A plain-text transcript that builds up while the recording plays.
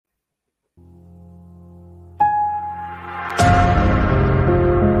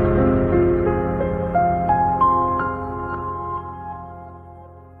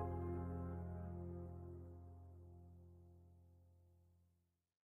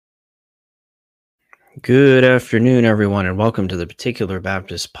Good afternoon, everyone, and welcome to the Particular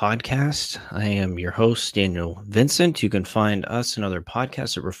Baptist Podcast. I am your host, Daniel Vincent. You can find us and other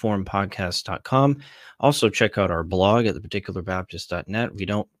podcasts at reformpodcast.com. Also, check out our blog at theparticularbaptist.net. We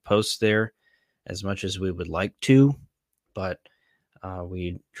don't post there as much as we would like to, but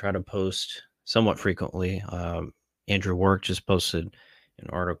we try to post somewhat frequently. Andrew Work just posted an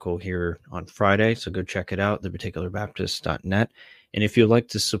article here on Friday, so go check it out, theparticularbaptist.net. And if you'd like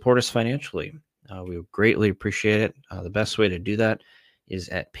to support us financially, we would greatly appreciate it. The best way to do that is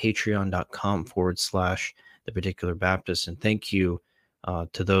at patreon.com/the particular Baptist. And thank you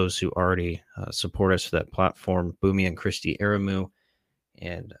to those who already support us for that platform, Boomy and Christy Aramu,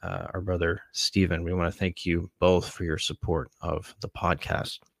 and our brother Stephen. We want to thank you both for your support of the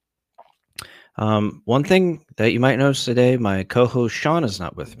podcast. One thing that you might notice today, my co-host Sean is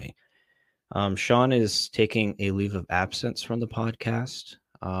not with me. Sean is taking a leave of absence from the podcast.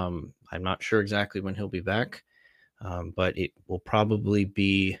 I'm not sure exactly when he'll be back, but it will probably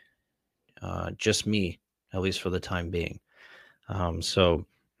be just me, at least for the time being. So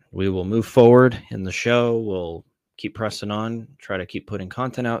we will move forward in the show. We'll keep pressing on, try to keep putting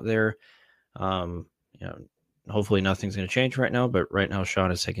content out there. Hopefully nothing's going to change right now, but right now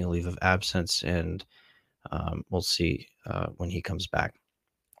Sean is taking a leave of absence, and we'll see when he comes back.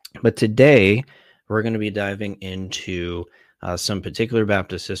 But today we're going to be diving into some particular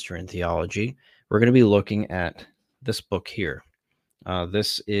Baptist history and theology. We're going to be looking at this book here.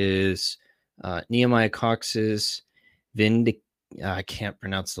 This is Nehemiah Cox's I can't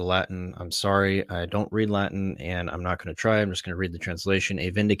pronounce the Latin. I'm sorry. I don't read Latin, and I'm not going to try. I'm just going to read the translation. A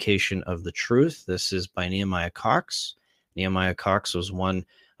Vindication of the Truth. This is by Nehemiah Cox. Nehemiah Cox was one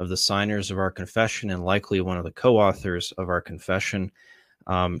of the signers of our confession and likely one of the co-authors of our confession.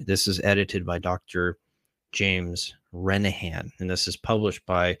 This is edited by Dr. James Renihan, and this is published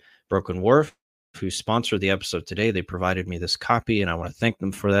by Broken Wharf, who sponsored the episode today. They provided me this copy, and I want to thank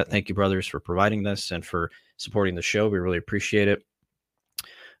them for that. Thank you, brothers, for providing this and for supporting the show. We really appreciate it.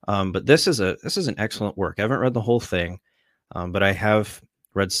 But this is an excellent work. I haven't read the whole thing, but I have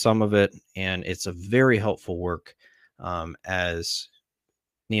read some of it, and it's a very helpful work as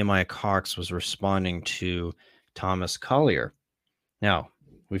Nehemiah Cox was responding to Thomas Collier. Now,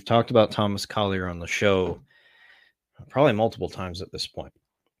 we've talked about Thomas Collier on the show probably multiple times at this point.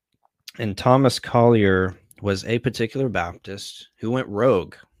 And Thomas Collier was a particular Baptist who went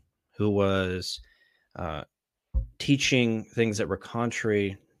rogue, who was teaching things that were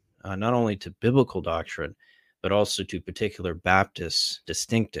contrary not only to biblical doctrine, but also to particular Baptist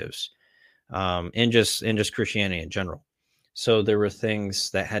distinctives, and just Christianity in general. So there were things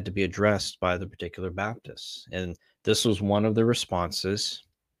that had to be addressed by the particular Baptists. And this was one of the responses,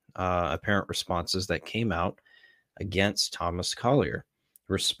 apparent responses that came out against Thomas Collier,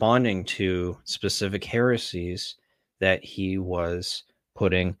 responding to specific heresies that he was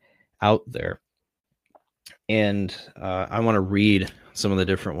putting out there. And I want to read some of the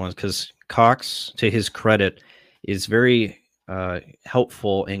different ones because Cox, to his credit, is very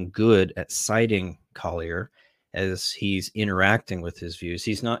helpful and good at citing Collier as he's interacting with his views.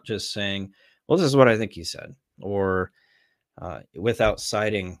 He's not just saying, well, this is what I think he said, or without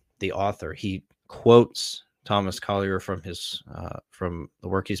citing the author. He quotes Thomas Collier from his from the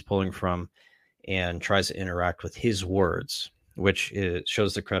work he's pulling from and tries to interact with his words, which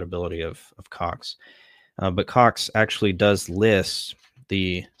shows the credibility of Cox. But Cox actually does list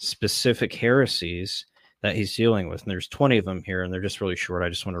the specific heresies that he's dealing with. And there's 20 of them here, and they're just really short. I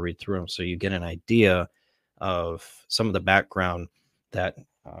just want to read through them so you get an idea of some of the background that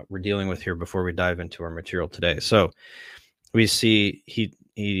we're dealing with here before we dive into our material today. So we see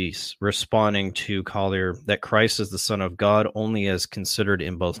he's responding to Collier that Christ is the Son of God only as considered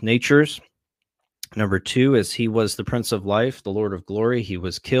in both natures. Number 2, as he was the Prince of Life, the Lord of Glory, he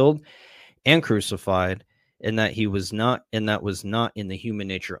was killed and crucified, and that was not in the human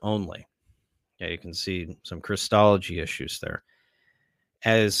nature only. Yeah, you can see some Christology issues there.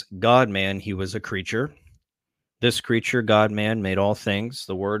 As God-man, he was a creature. This creature, God-man, made all things.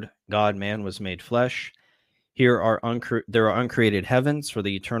 The word God-man was made flesh. There are uncreated heavens, for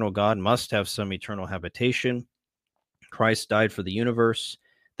the eternal God must have some eternal habitation. Christ died for the universe,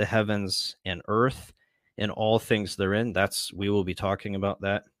 the heavens and earth, and all things therein. We will be talking about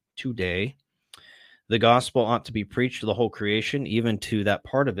that today. The gospel ought to be preached to the whole creation, even to that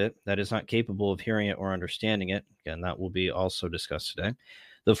part of it that is not capable of hearing it or understanding it. Again, that will be also discussed today.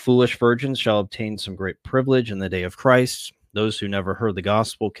 The foolish virgins shall obtain some great privilege in the day of Christ. Those who never heard the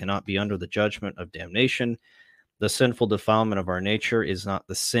gospel cannot be under the judgment of damnation. The sinful defilement of our nature is not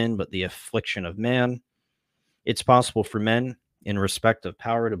the sin, but the affliction of man. It's possible for men in respect of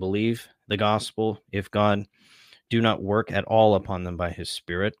power to believe the gospel, if God do not work at all upon them by his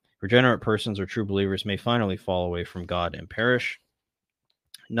Spirit. Regenerate persons or true believers may finally fall away from God and perish.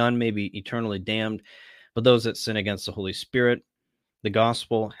 None may be eternally damned, but those that sin against the Holy Spirit. The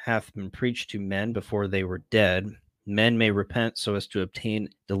gospel hath been preached to men before they were dead. Men may repent so as to obtain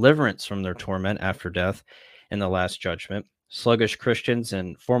deliverance from their torment after death in the last judgment. Sluggish Christians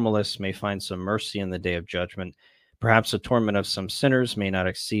and formalists may find some mercy in the day of judgment. Perhaps the torment of some sinners may not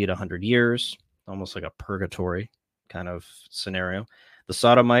exceed 100 years, almost like a purgatory kind of scenario. The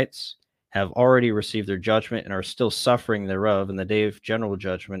Sodomites have already received their judgment and are still suffering thereof, and the day of general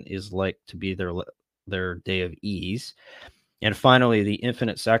judgment is like to be their day of ease. And finally, the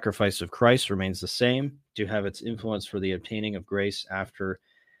infinite sacrifice of Christ remains the same, to have its influence for the obtaining of grace after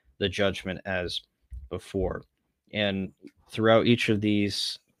the judgment as before. And throughout each of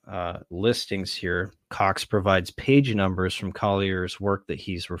these listings here, Cox provides page numbers from Collier's work that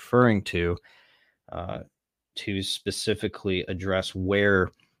he's referring to specifically address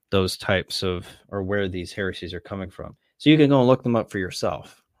where those types of, or where these heresies are coming from. So you can go and look them up for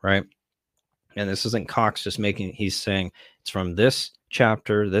yourself, right? And this isn't Cox just he's saying it's from this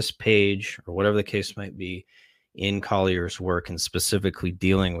chapter, this page, or whatever the case might be in Collier's work, and specifically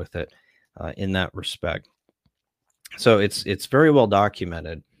dealing with it in that respect. So it's very well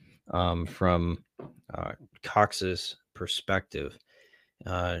documented from Cox's perspective,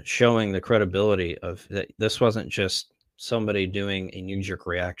 showing the credibility of that. This wasn't just somebody doing a knee-jerk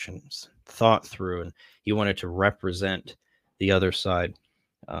reaction, thought through, and he wanted to represent the other side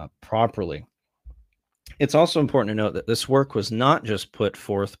properly. It's also important to note that this work was not just put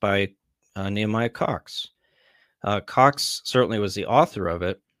forth by Nehemiah Cox. Cox certainly was the author of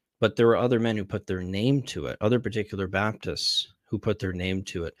it, but there were other men who put their name to it, other particular Baptists who put their name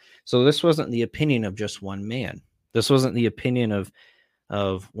to it. So this wasn't the opinion of just one man. This wasn't the opinion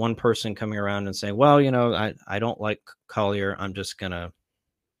of one person coming around and saying, well, I don't like Collier, I'm just going to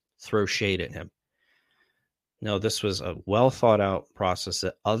throw shade at him. No, this was a well thought out process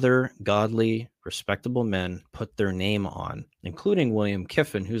that other godly, respectable men put their name on, including William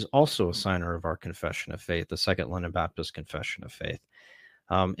Kiffin, who's also a signer of our Confession of Faith, the Second London Baptist Confession of Faith.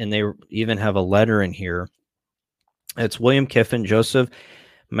 And they even have a letter in here. It's William Kiffin, Joseph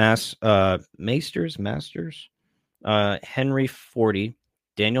Masters, Henry Forty,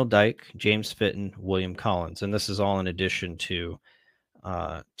 Daniel Dyke, James Fitton, William Collins. And this is all in addition to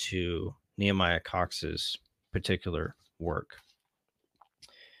Nehemiah Cox's particular work.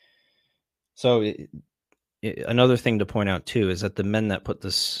 So another thing to point out too is that the men that put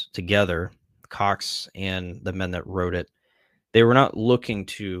this together, Cox and the men that wrote it, they were not looking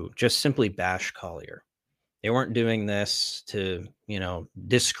to just simply bash Collier. They weren't doing this to,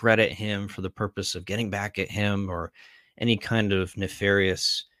 discredit him for the purpose of getting back at him or any kind of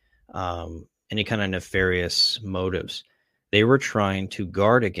nefarious motives. They were trying to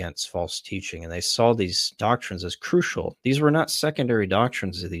guard against false teaching, and they saw these doctrines as crucial. These were not secondary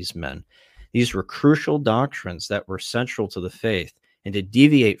doctrines of these men. These were crucial doctrines that were central to the faith, and to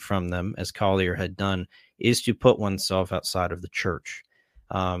deviate from them, as Collier had done, is to put oneself outside of the church.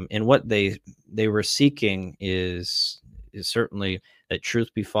 And what they were seeking is certainly that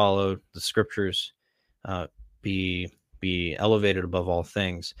truth be followed, the scriptures be elevated above all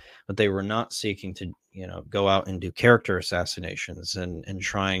things, but they were not seeking to go out and do character assassinations and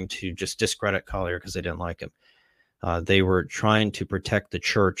trying to just discredit Collier because they didn't like him. They were trying to protect the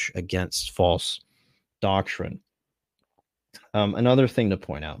church against false doctrine. Another thing to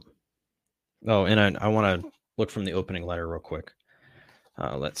point out. Oh, and I want to look from the opening letter real quick.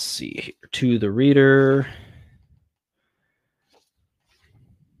 Let's see here. To the reader.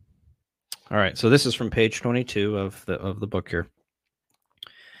 All right, so this is from page 22 of the book here.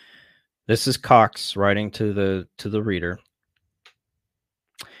 This is Cox writing to the reader.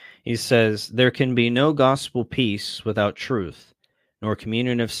 He says, "There can be no gospel peace without truth, nor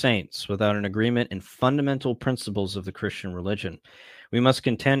communion of saints without an agreement in fundamental principles of the Christian religion. We must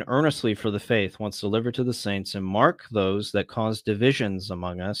contend earnestly for the faith once delivered to the saints, and mark those that cause divisions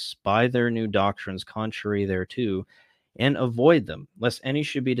among us by their new doctrines contrary thereto, and avoid them, lest any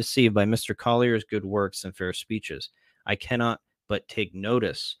should be deceived by Mr. Collier's good works and fair speeches. I cannot but take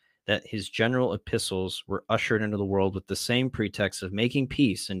notice that his general epistles were ushered into the world with the same pretext of making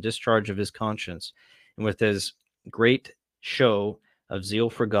peace and discharge of his conscience, and with as great show of zeal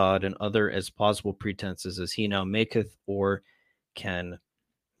for God and other as plausible pretenses as he now maketh or can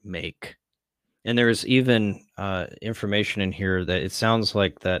make." And there's even information in here that it sounds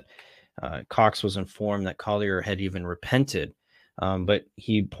like that Cox was informed that Collier had even repented, but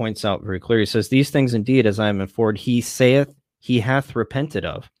he points out very clearly, he says, "These things indeed, as I am informed, he saith he hath repented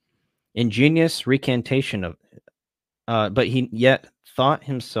of. Ingenious recantation of, but he yet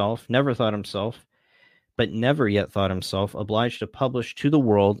never thought himself, but never yet thought himself obliged to publish to the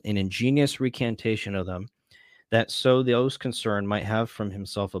world an ingenious recantation of them, that so those concerned might have from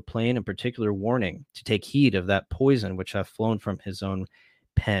himself a plain and particular warning to take heed of that poison which hath flown from his own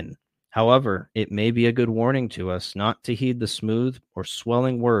pen. However, it may be a good warning to us not to heed the smooth or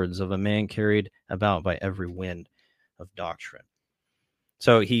swelling words of a man carried about by every wind of doctrine.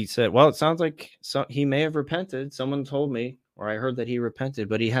 So he said, well, it sounds like he may have repented. Someone told me, or I heard that he repented,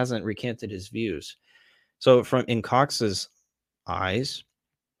 but he hasn't recanted his views. So in Cox's eyes,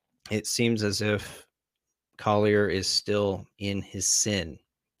 it seems as if Collier is still in his sin.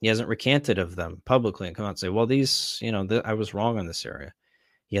 He hasn't recanted of them publicly and come out and say, well, these, I was wrong in this area.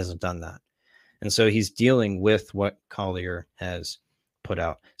 He hasn't done that. And so he's dealing with what Collier has put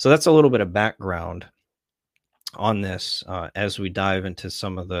out. So that's a little bit of background on this as we dive into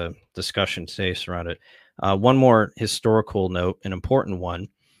some of the discussion today surrounding it. One more historical note, an important one.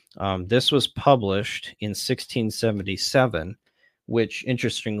 This was published in 1677, which,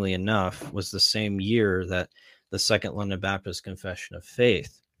 interestingly enough, was the same year that the Second London Baptist Confession of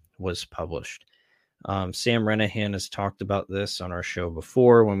Faith was published. Sam Renahan has talked about this on our show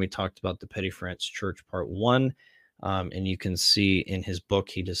before when we talked about the Petty France Church Part 1, and you can see in his book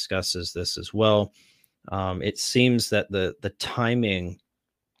he discusses this as well. It seems that the timing,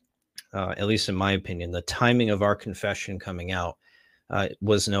 at least in my opinion, the timing of our confession coming out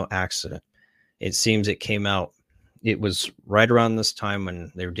was no accident. It seems it came out, it was right around this time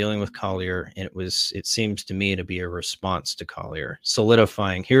when they were dealing with Collier, and it seems to me to be a response to Collier,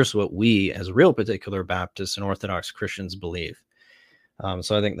 solidifying, here's what we as real particular Baptists and Orthodox Christians believe.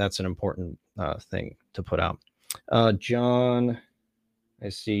 So I think that's an important thing to put out. John, I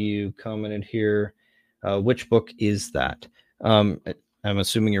see you commented here. Which book is that? I'm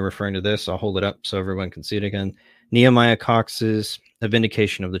assuming you're referring to this. I'll hold it up so everyone can see it again. Nehemiah Cox's A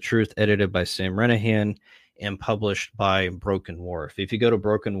Vindication of the Truth, edited by Sam Renahan and published by Broken Wharf. If you go to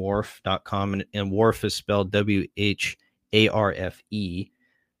brokenwharf.com, and Wharf is spelled W-H-A-R-F-E,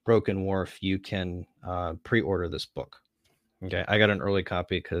 Broken Wharf, you can pre-order this book. Okay, I got an early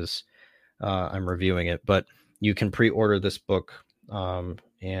copy because I'm reviewing it, but you can pre-order this book,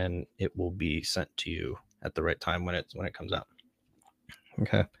 and it will be sent to you at the right time when it comes out.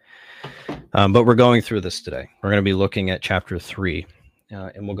 Okay, but we're going through this today. We're going to be looking at chapter 3,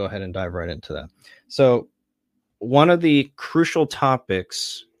 and we'll go ahead and dive right into that. So one of the crucial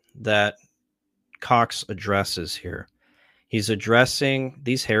topics that Cox addresses here, he's addressing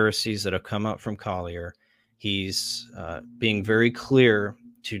these heresies that have come out from Collier. He's being very clear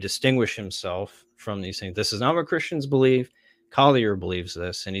to distinguish himself from these things. This is not what Christians believe. Collier believes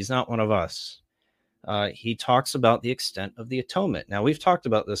this, and he's not one of us. He talks about the extent of the atonement. Now, we've talked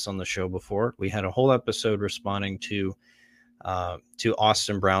about this on the show before. We had a whole episode responding to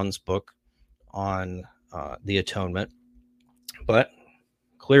Austin Brown's book on the atonement. But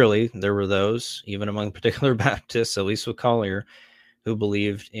clearly, there were those, even among particular Baptists, at least with Collier, who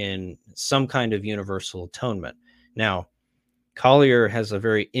believed in some kind of universal atonement. Now, Collier has a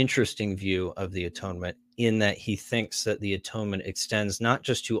very interesting view of the atonement in that he thinks that the atonement extends not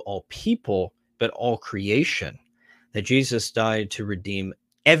just to all people, but all creation, that Jesus died to redeem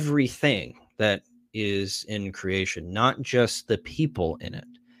everything that is in creation, not just the people in it.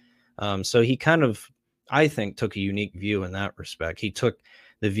 So he kind of, I think, took a unique view in that respect. He took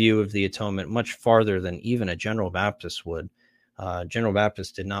the view of the atonement much farther than even a General Baptist would. General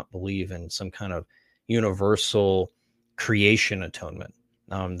Baptist did not believe in some kind of universal creation atonement.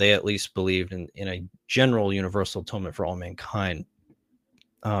 They at least believed in a general universal atonement for all mankind.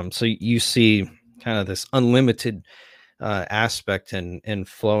 So you see kind of this unlimited aspect and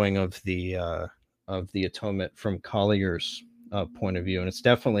flowing of the atonement from Collier's point of view, and it's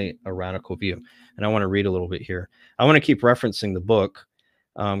definitely a radical view. And I want to read a little bit here. I want to keep referencing the book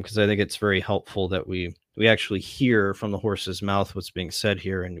because I think it's very helpful that we actually hear from the horse's mouth what's being said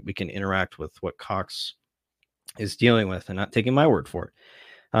here, and we can interact with what Cox is dealing with and not taking my word for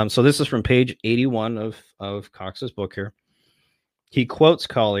it. So this is from page 81 of Cox's book here. He quotes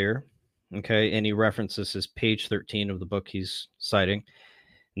Collier, okay, and he references his page 13 of the book he's citing.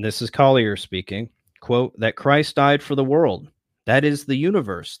 And this is Collier speaking, quote, that Christ died for the world. That is the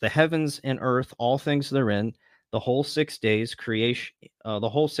universe, the heavens and earth, all things therein, the whole 6 days creation,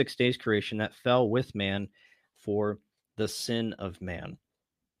 that fell with man for the sin of man.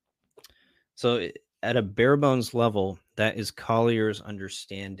 So at a bare bones level, that is Collier's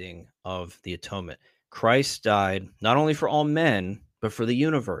understanding of the atonement. Christ died not only for all men, but for the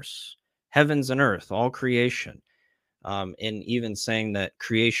universe, heavens and earth, all creation. and even saying that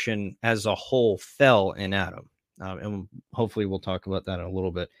creation as a whole fell in Adam. And hopefully we'll talk about that in a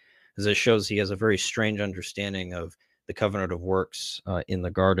little bit, as it shows he has a very strange understanding of the covenant of works in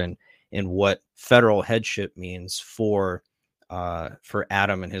the garden and what federal headship means for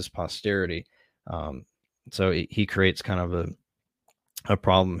Adam and his posterity. So he creates kind of a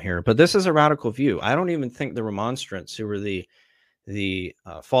problem here. But this is a radical view. I don't even think the Remonstrants, who were the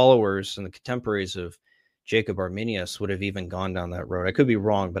followers and the contemporaries of Jacob Arminius, would have even gone down that road. I could be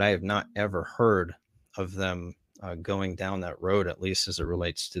wrong, but I have not ever heard of them going down that road, at least as it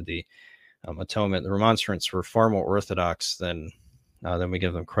relates to the atonement. The Remonstrants were far more orthodox than we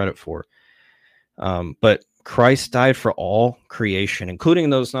give them credit for. But Christ died for all creation, including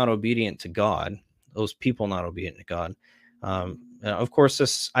those not obedient to God, those people not obedient to God. Of course,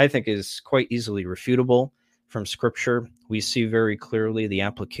 this, I think, is quite easily refutable from Scripture. We see very clearly the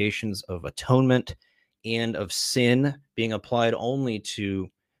applications of atonement and of sin being applied only to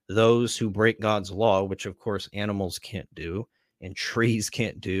those who break God's law, which, of course, animals can't do, and trees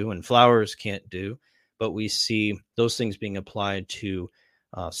can't do, and flowers can't do. But we see those things being applied to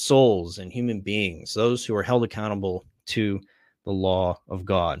souls and human beings, those who are held accountable to the law of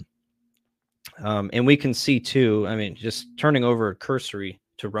God. And we can see too, I mean, just turning over cursory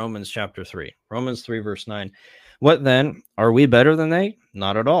to Romans chapter 3, Romans 3, verse 9. What then? Are we better than they?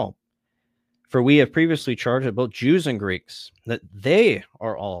 Not at all. For we have previously charged that both Jews and Greeks, that they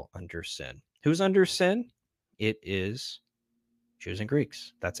are all under sin. Who's under sin? It is Jews and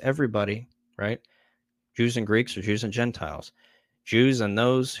Greeks. That's everybody, right? Jews and Greeks, or Jews and Gentiles. Jews and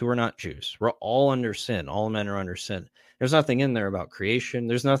those who are not Jews. We're all under sin. All men are under sin. There's nothing in there about creation.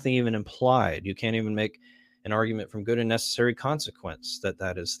 There's nothing even implied. You can't even make an argument from good and necessary consequence that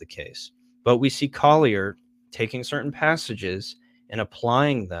that is the case. But we see Collier taking certain passages and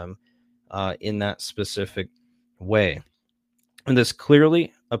applying them in that specific way. And this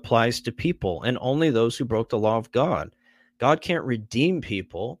clearly applies to people and only those who broke the law of God. God can't redeem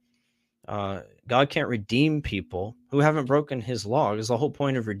people. God can't redeem people who haven't broken his law, because the whole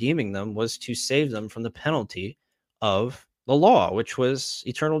point of redeeming them was to save them from the penalty of the law, which was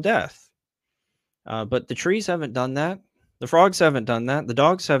eternal death. But the trees haven't done that. The frogs haven't done that. The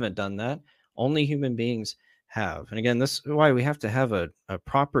dogs haven't done that. Only human beings have. And again, this is why we have to have a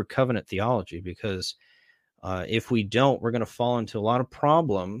proper covenant theology, because if we don't, we're going to fall into a lot of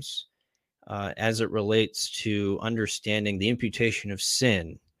problems as it relates to understanding the imputation of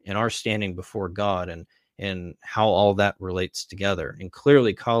sin and our standing before God, and how all that relates together. And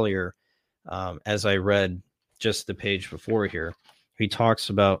clearly Collier, as I read just the page before here, he talks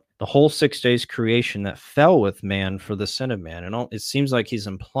about the whole 6 days creation that fell with man for the sin of man. And it seems like he's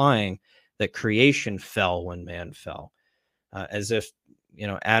implying that creation fell when man fell, as if,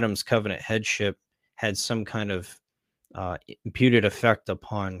 Adam's covenant headship had some kind of imputed effect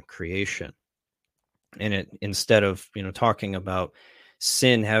upon creation. And it, instead of, talking about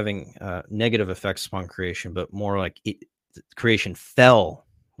sin having negative effects upon creation, but more like creation fell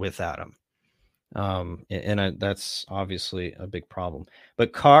with Adam. That's obviously a big problem.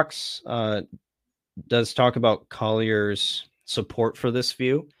 But Cox does talk about Collier's support for this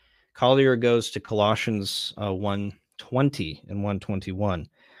view. Collier goes to Colossians 1:20 and 1:21.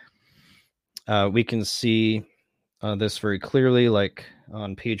 We can see this very clearly, like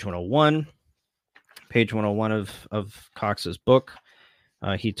on page 101. Page 101 of Cox's book.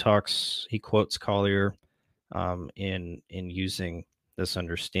 He quotes Collier in using this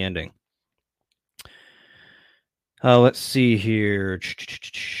understanding. Let's see here.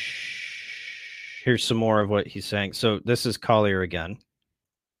 Here's some more of what he's saying. So this is Collier again.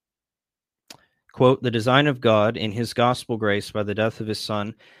 Quote, the design of God in his gospel grace by the death of his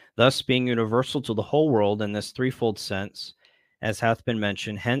Son, thus being universal to the whole world in this threefold sense, as hath been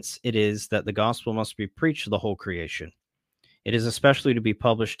mentioned, hence it is that the gospel must be preached to the whole creation. It is especially to be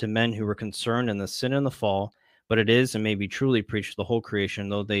published to men who were concerned in the sin and the fall, but it is and may be truly preached to the whole creation,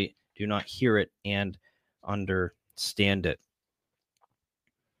 though they do not hear it and understand it.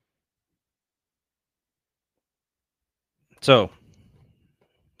 So,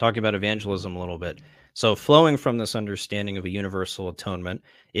 talking about evangelism a little bit. So, flowing from this understanding of a universal atonement,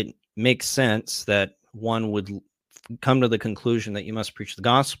 it makes sense that one would come to the conclusion that you must preach the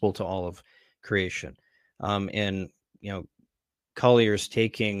gospel to all of creation. And, Collier's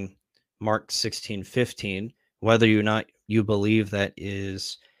taking Mark 16:15, whether or not you believe that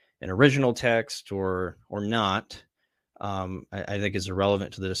is an original text or not, I think is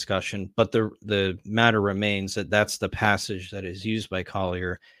irrelevant to the discussion. But the matter remains that that's the passage that is used by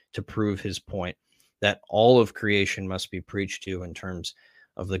Collier to prove his point that all of creation must be preached to in terms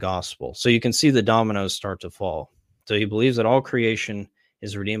of the gospel. So you can see the dominoes start to fall So he believes that all creation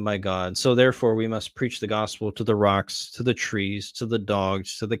is redeemed by God. So therefore, we must preach the gospel to the rocks, to the trees, to the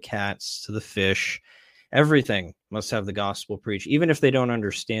dogs, to the cats, to the fish. Everything must have the gospel preached, even if they don't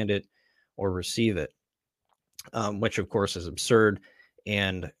understand it or receive it, which of course is absurd.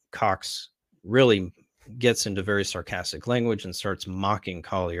 And Cox really gets into very sarcastic language and starts mocking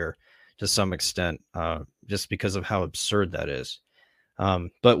Collier to some extent, just because of how absurd that is.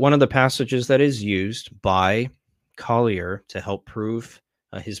 But one of the passages that is used by Collier to help prove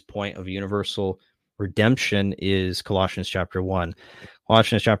his point of universal redemption is Colossians chapter 1.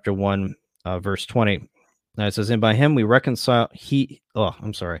 Colossians chapter 1, verse 20. It says, and by him we reconcile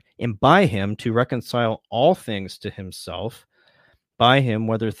and by him to reconcile all things to himself, by him,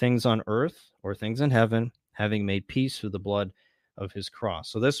 whether things on earth or things in heaven, having made peace through the blood of his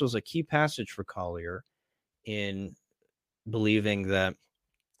cross. So this was a key passage for Collier in believing that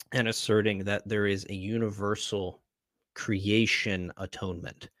and asserting that there is a universal creation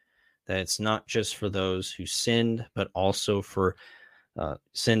atonement, that it's not just for those who sinned, but also for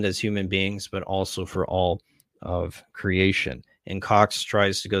sinned as human beings, but also for all of creation. And Cox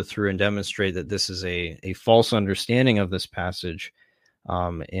tries to go through and demonstrate that this is a false understanding of this passage,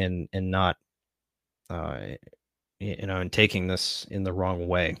 and not, and taking this in the wrong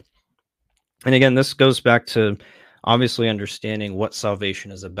way. And again, this goes back to obviously understanding what salvation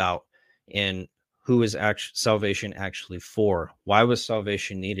is about and who is salvation actually for. Why was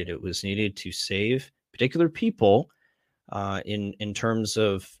salvation needed? It was needed to save particular people, in terms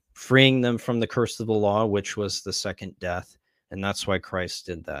of freeing them from the curse of the law, which was the second death. And that's why Christ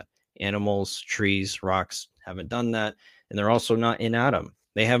did that. Animals, trees, rocks haven't done that. And they're also not in Adam.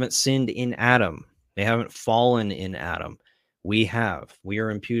 They haven't sinned in Adam. They haven't fallen in Adam. We have. We are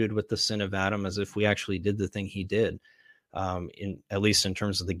imputed with the sin of Adam as if we actually did the thing he did, at least in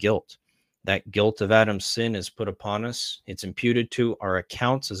terms of the guilt. That guilt of Adam's sin is put upon us. It's imputed to our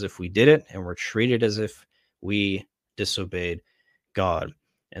accounts as if we did it, and we're treated as if we disobeyed God.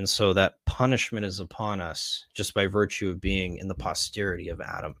 And so that punishment is upon us just by virtue of being in the posterity of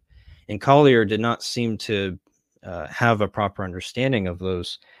Adam. And Collier did not seem to have a proper understanding of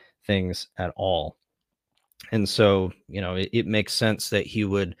those things at all. And so, it makes sense that he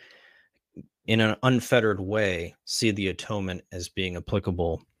would, in an unfettered way, see the atonement as being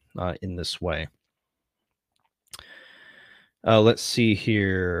applicable in this way. Let's see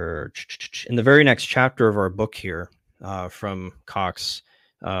here. In the very next chapter of our book here, from Cox,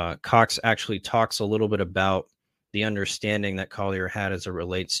 Cox actually talks a little bit about the understanding that Collier had as it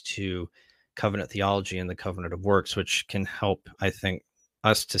relates to covenant theology and the covenant of works, which can help, I think,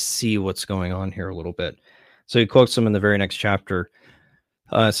 us to see what's going on here a little bit. So he quotes them in the very next chapter.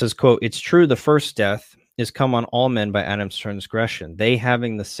 It says, quote, it's true the first death is come on all men by Adam's transgression, they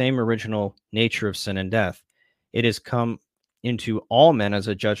having the same original nature of sin and death. It is come into all men as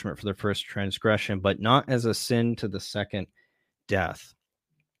a judgment for the first transgression, but not as a sin to the second death.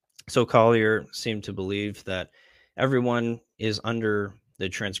 So Collier seemed to believe that everyone is under the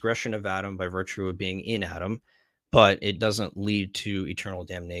transgression of Adam by virtue of being in Adam, but it doesn't lead to eternal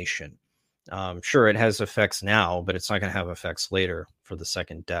damnation. Sure, it has effects now, but it's not going to have effects later for the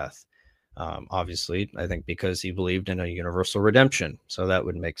second death. Obviously, I think because he believed in a universal redemption, so that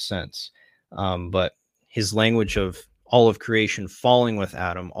would make sense. But his language of all of creation falling with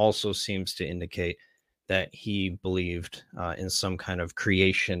Adam also seems to indicate that he believed in some kind of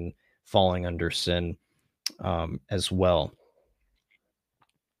creation falling under sin as well.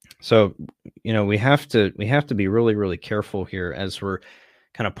 So, we have to be really, really careful here as we're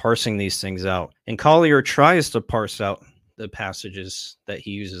kind of parsing these things out. And Collier tries to parse out the passages that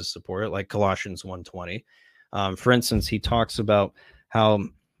he uses to support it, like Colossians 1:20. For instance, he talks about how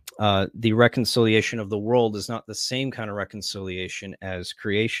the reconciliation of the world is not the same kind of reconciliation as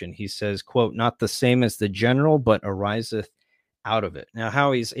creation. He says, quote, not the same as the general, but ariseth out of it. Now,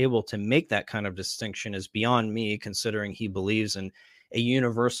 how he's able to make that kind of distinction is beyond me, considering he believes in a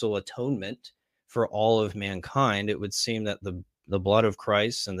universal atonement for all of mankind. It would seem that the blood of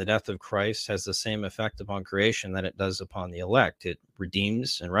Christ and the death of Christ has the same effect upon creation that it does upon the elect. It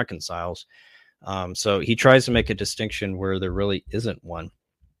redeems and reconciles. So he tries to make a distinction where there really isn't one.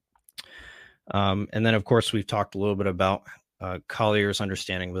 And then, of course, we've talked a little bit about Collier's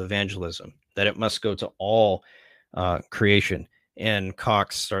understanding of evangelism, that it must go to all creation. And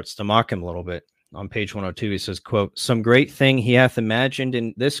Cox starts to mock him a little bit. On page 102, he says, quote, some great thing he hath imagined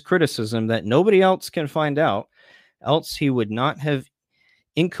in this criticism that nobody else can find out, else he would not have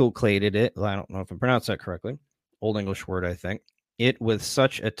inculcated it. I don't know if I pronounced that correctly. Old English word, I think. It with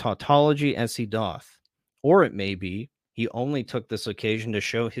such a tautology as he doth. Or it may be, he only took this occasion to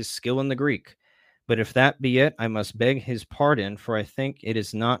show his skill in the Greek. But if that be it, I must beg his pardon, for I think it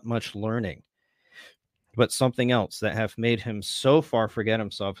is not much learning, but something else that hath made him so far forget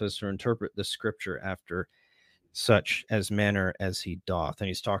himself as to interpret the scripture after such as manner as he doth. And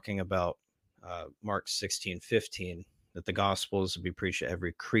he's talking about Mark 16:15, that the gospel is to be preached to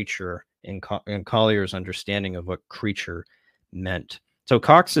every creature, in Collier's understanding of what creature meant. So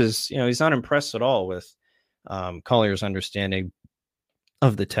Cox is, he's not impressed at all with Collier's understanding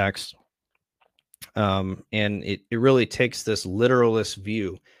of the text. And it really takes this literalist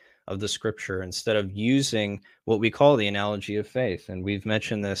view of the scripture instead of using what we call the analogy of faith. And we've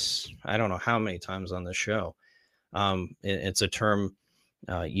mentioned this, I don't know how many times on the show. It's a term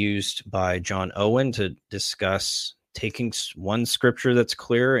used by John Owen to discuss taking one scripture that's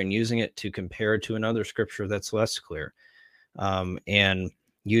clear and using it to compare to another scripture that's less clear, and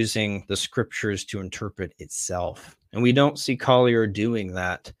using the scriptures to interpret itself. And we don't see Collier doing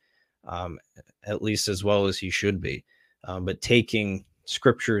that, at least as well as he should be, but taking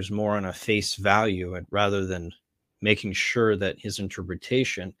scriptures more on a face value rather than making sure that his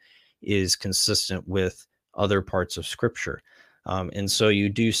interpretation is consistent with other parts of scripture. And so you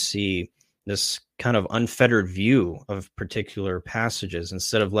do see this kind of unfettered view of particular passages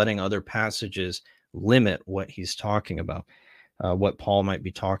instead of letting other passages limit what he's talking about, what Paul might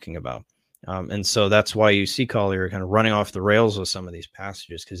be talking about. And so that's why you see Collier kind of running off the rails with some of these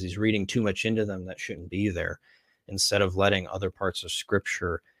passages, because he's reading too much into them that shouldn't be there, instead of letting other parts of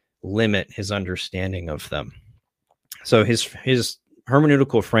scripture limit his understanding of them. So his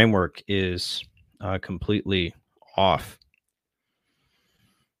hermeneutical framework is completely off.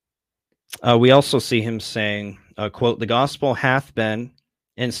 We also see him saying, quote, "The gospel hath been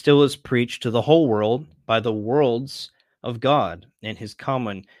and still is preached to the whole world by the worlds of God and his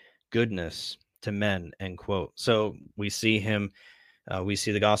common goodness to men," end quote. So we see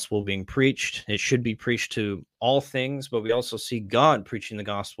the gospel being preached. It should be preached to all things, but we also see God preaching the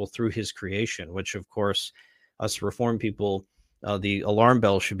gospel through his creation, which, of course, us Reformed people, the alarm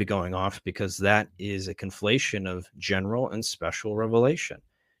bell should be going off, because that is a conflation of general and special revelation.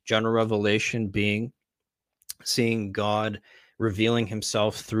 General revelation being seeing God revealing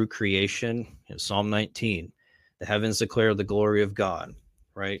himself through creation. Psalm 19, the heavens declare the glory of God,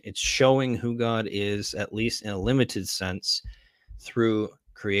 right? It's showing who God is, at least in a limited sense, through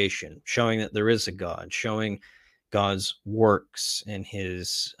creation, showing that there is a God, showing God's works and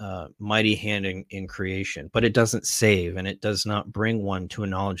his mighty hand in creation. But it doesn't save, and it does not bring one to a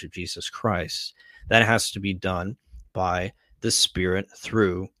knowledge of Jesus Christ. That has to be done by the Spirit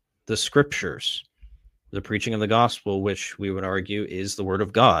through the scriptures, the preaching of the gospel, which we would argue is the word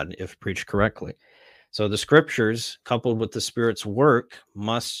of God if preached correctly. So the scriptures, coupled with the Spirit's work,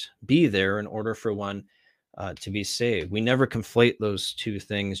 must be there in order for one to be saved. We never conflate those two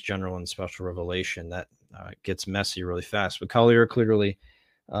things, general and special revelation. That gets messy really fast. But Collier clearly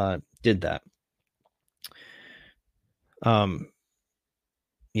did that.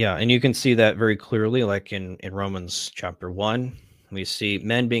 Yeah, and you can see that very clearly, like in Romans chapter 1, we see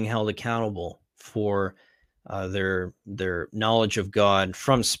men being held accountable for their knowledge of God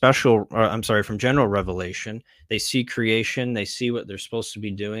from from general revelation. They see creation, they see what they're supposed to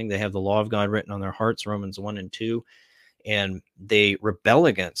be doing. They have the law of God written on their hearts, Romans 1 and 2, and they rebel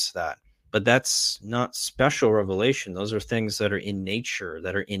against that. But that's not special revelation. Those are things that are in nature,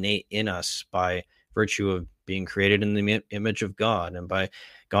 that are innate in us by virtue of being created in the image of God, and by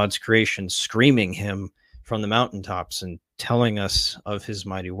God's creation screaming him from the mountaintops and telling us of his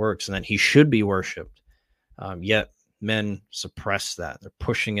mighty works and that he should be worshipped. Yet men suppress that. They're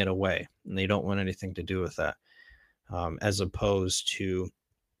pushing it away, and they don't want anything to do with that, as opposed to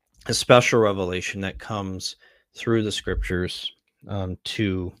a special revelation that comes through the scriptures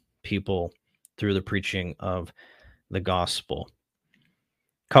to people through the preaching of the gospel.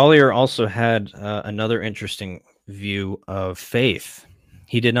 Collier also had another interesting view of faith.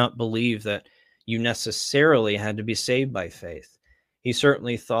 He did not believe that you necessarily had to be saved by faith. He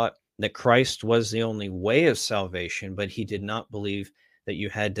certainly thought that Christ was the only way of salvation, but he did not believe that you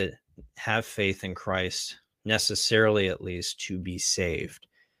had to have faith in Christ necessarily, at least, to be saved.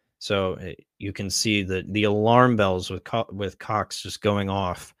 So you can see the alarm bells with Cox just going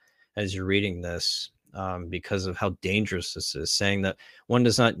off as you're reading this, because of how dangerous this is, saying that one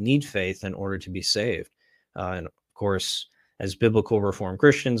does not need faith in order to be saved. And of course, as biblical Reformed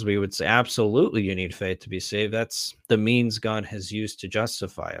Christians, we would say, absolutely, you need faith to be saved. That's the means God has used to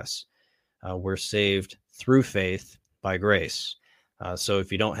justify us. We're saved through faith by grace. So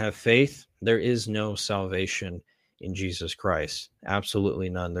if you don't have faith, there is no salvation in Jesus Christ. Absolutely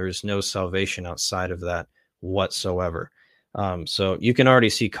none. There is no salvation outside of that whatsoever. So you can already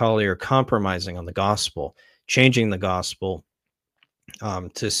see Collier compromising on the gospel, changing the gospel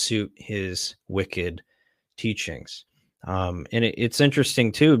to suit his wicked teachings. And it's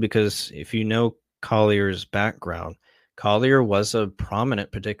interesting too, because if you know Collier's background, Collier was a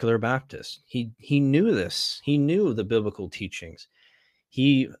prominent particular Baptist. He knew this. He knew the biblical teachings.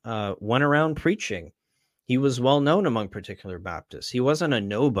 He went around preaching. He was well known among particular Baptists. He wasn't a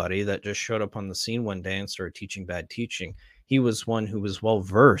nobody that just showed up on the scene one day and started teaching bad teaching. He was one who was well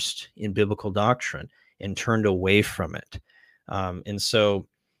versed in biblical doctrine and turned away from it. And so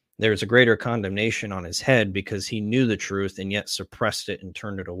there's a greater condemnation on his head because he knew the truth and yet suppressed it and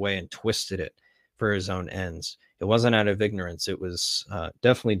turned it away and twisted it for his own ends. It wasn't out of ignorance. It was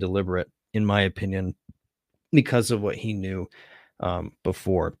definitely deliberate, in my opinion, because of what he knew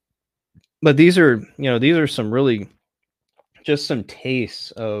before. But these are some really just some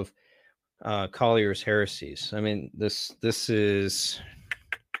tastes of Collier's heresies. I mean, this is,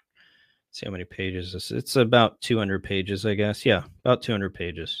 see how many pages this is. It's about 200 pages, I guess. Yeah, about 200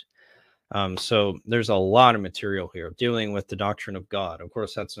 pages. So there's a lot of material here dealing with the doctrine of God. Of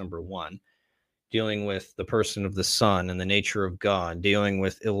course, that's number one. Dealing with the person of the Son and the nature of God, dealing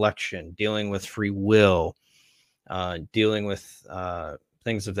with election, dealing with free will, dealing with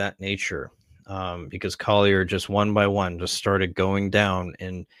things of that nature, because Collier just one by one just started going down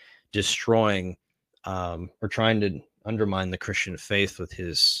and destroying or trying to undermine the Christian faith with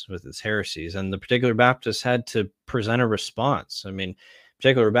his heresies. And the particular Baptists had to present a response. I mean,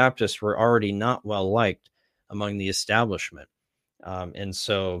 particular Baptists were already not well liked among the establishment. And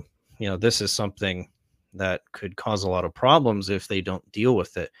so, this is something that could cause a lot of problems if they don't deal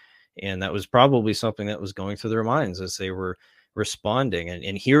with it. And that was probably something that was going through their minds as they were responding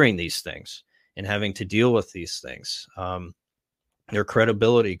and hearing these things and having to deal with these things. Their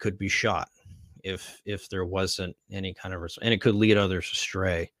credibility could be shot if there wasn't any kind of and it could lead others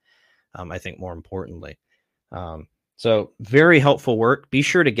astray. I think more importantly. So very helpful work. Be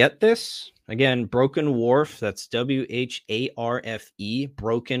sure to get this. Again, Broken Wharf, that's WHARFE,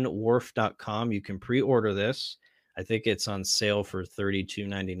 brokenwharf.com. You can pre-order this. I think it's on sale for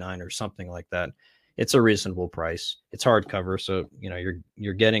 $32.99 or something like that. It's a reasonable price. It's hardcover, so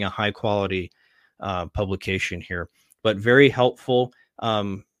you're getting a high quality publication here, but very helpful.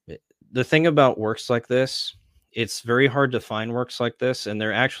 The thing about works like this, it's very hard to find works like this, and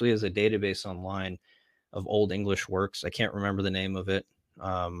there actually is a database online of old English works. I can't remember the name of it.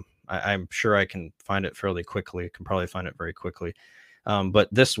 I'm sure I can find it fairly quickly. I can probably find it very quickly. But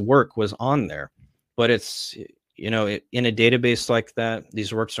this work was on there. But it's, in a database like that,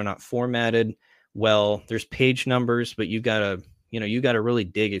 these works are not formatted well. There's page numbers, but you gotta really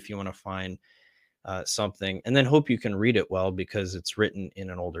dig if you want to find something, and then hope you can read it well because it's written in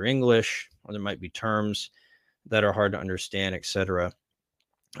an older English, or there might be terms that are hard to understand, etc.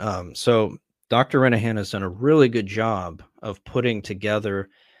 So Dr. Renahan has done a really good job of putting together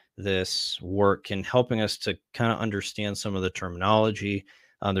this work and helping us to kind of understand some of the terminology.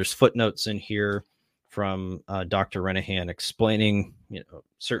 There's footnotes in here from Dr. Renahan explaining,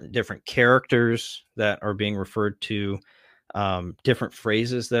 certain different characters that are being referred to, different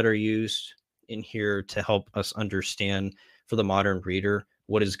phrases that are used in here to help us understand for the modern reader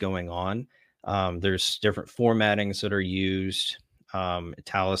what is going on. There's different formattings that are used,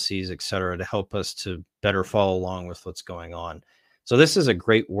 italices, etc., to help us to better follow along with what's going on. So this is a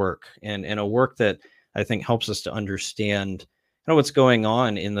great work and a work that I think helps us to understand what's going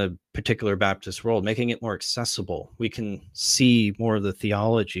on in the particular Baptist world, making it more accessible. We can see more of the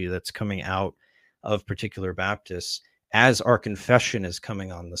theology that's coming out of particular Baptists as our confession is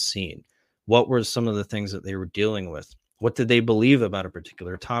coming on the scene. What were some of the things that they were dealing with? What did they believe about a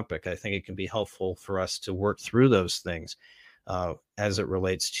particular topic? I think it can be helpful for us to work through those things as it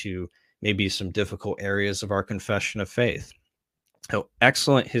relates to maybe some difficult areas of our confession of faith. So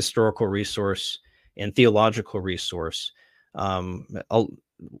excellent historical resource and theological resource. A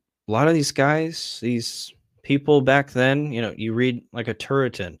lot of these guys, these people back then, you read like a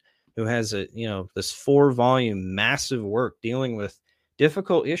Turretin who has this 4-volume massive work dealing with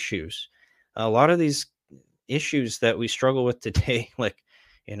difficult issues. A lot of these issues that we struggle with today, like,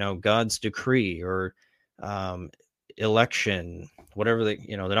 God's decree or election, whatever the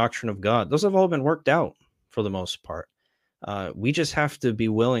doctrine of God, those have all been worked out for the most part. We just have to be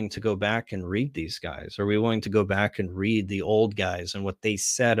willing to go back and read these guys. Are we willing to go back and read the old guys and what they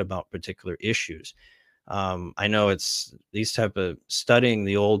said about particular issues? I know it's these type of studying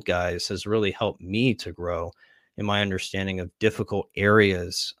the old guys has really helped me to grow in my understanding of difficult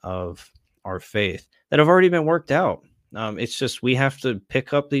areas of our faith that have already been worked out. It's just we have to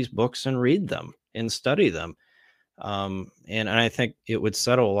pick up these books and read them and study them. And I think it would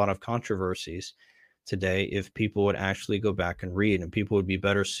settle a lot of controversies today if people would actually go back and read, and people would be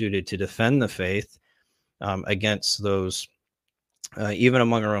better suited to defend the faith against those, even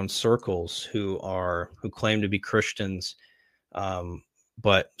among our own circles, who claim to be Christians,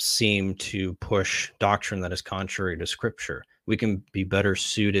 but seem to push doctrine that is contrary to Scripture. We can be better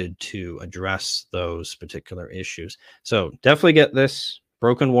suited to address those particular issues. So definitely get this,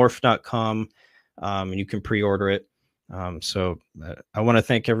 brokenwharf.com, and you can pre-order it. So I want to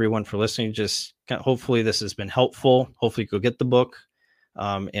thank everyone for listening. Just hopefully this has been helpful. Hopefully go get the book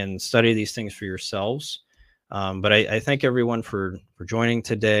and study these things for yourselves. But I thank everyone for joining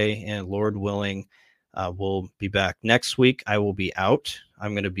today, and Lord willing, we'll be back next week. I will be out.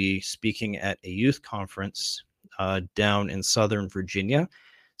 I'm going to be speaking at a youth conference down in Southern Virginia.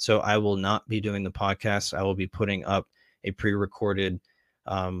 So I will not be doing the podcast. I will be putting up a pre-recorded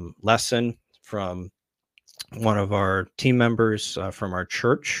lesson from one of our team members from our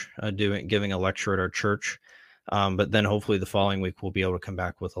church, giving a lecture at our church. But then hopefully the following week, we'll be able to come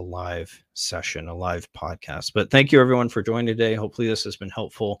back with a live session, a live podcast. But thank you everyone for joining today. Hopefully this has been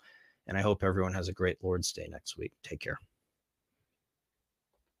helpful, and I hope everyone has a great Lord's Day next week. Take care.